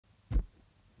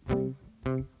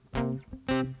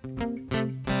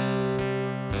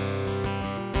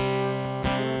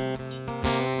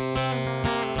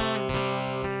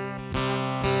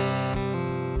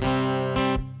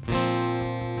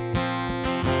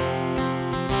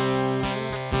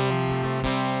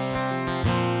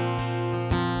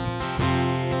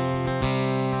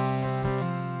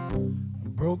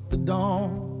Broke the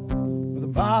dawn with a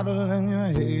bottle in your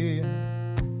head,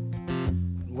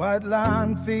 white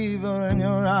line fever in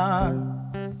your eye.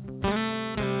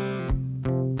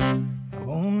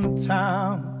 On the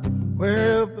town,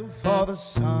 way up before the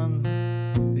sun,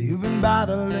 you've been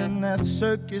battling that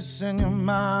circus in your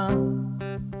mind.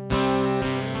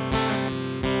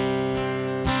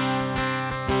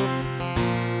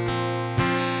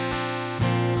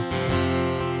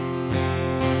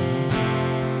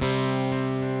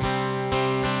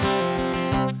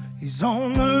 He's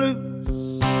on the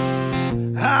loose,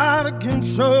 out of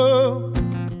control,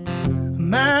 a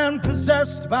man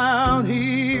possessed by how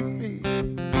he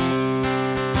feels,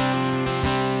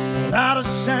 out of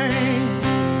shame,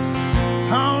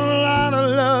 on a lot of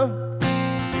love,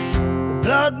 the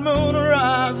blood moon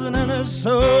rising in his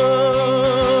soul.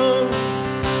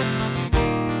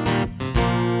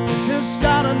 You just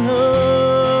gotta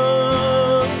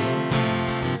know,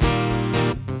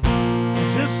 you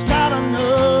just gotta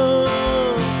know.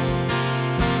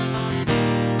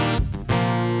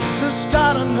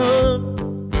 Gotta know,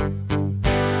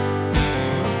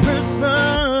 a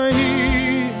prisoner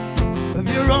here of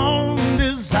your own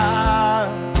desire,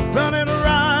 running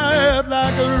riot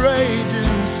like a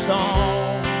raging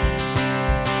storm,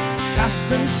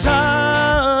 casting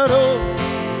shadows,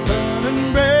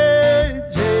 burning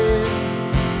bridges.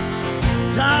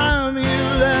 Time you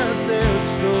let this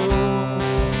go,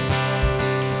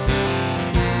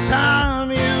 time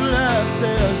you let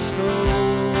this go.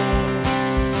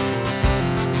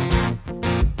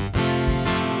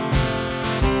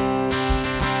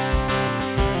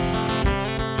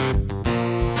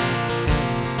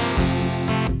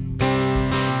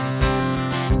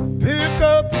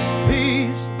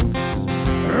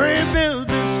 Rebuild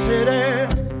the city,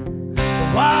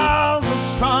 the walls are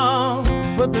strong,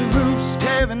 but the roof's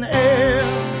caving in.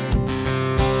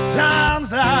 It's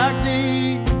times like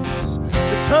these,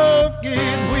 the tough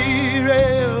get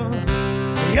weary,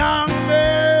 the young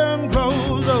man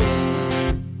grows old.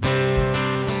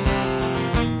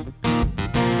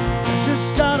 You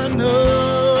just gotta know,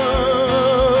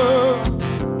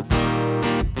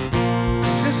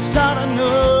 you just gotta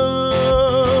know.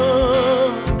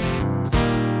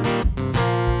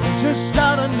 Just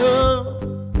gotta know,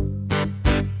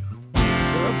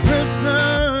 you're a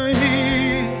prisoner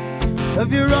here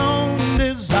of your own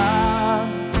desire,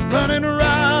 running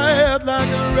riot like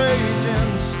a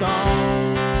raging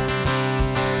storm,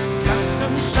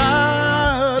 casting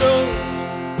shadows,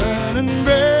 burning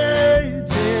raging.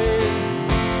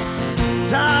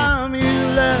 Time you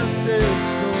let this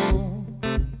go.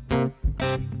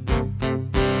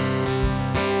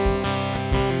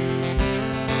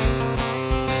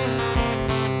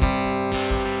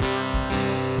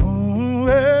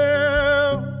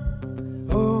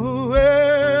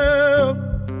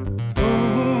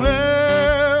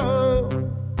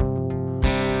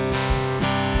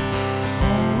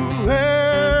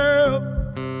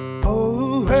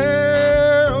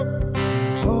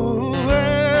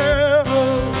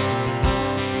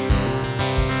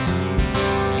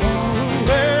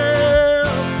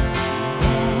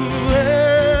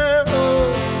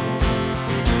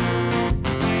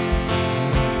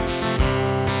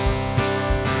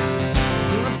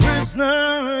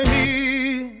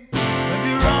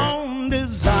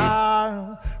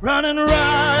 Running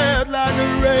riot like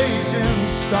a raging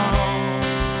storm,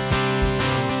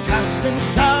 casting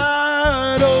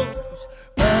shadows,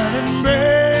 burning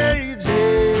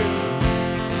raging.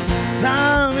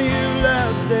 Time you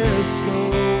let this go,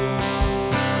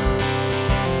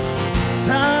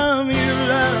 time you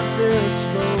let this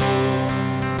go.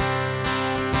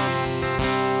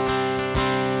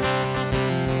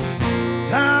 It's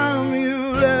time you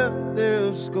let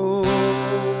this go.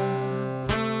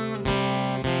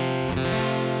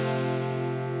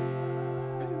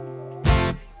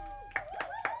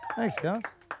 Thanks, guys.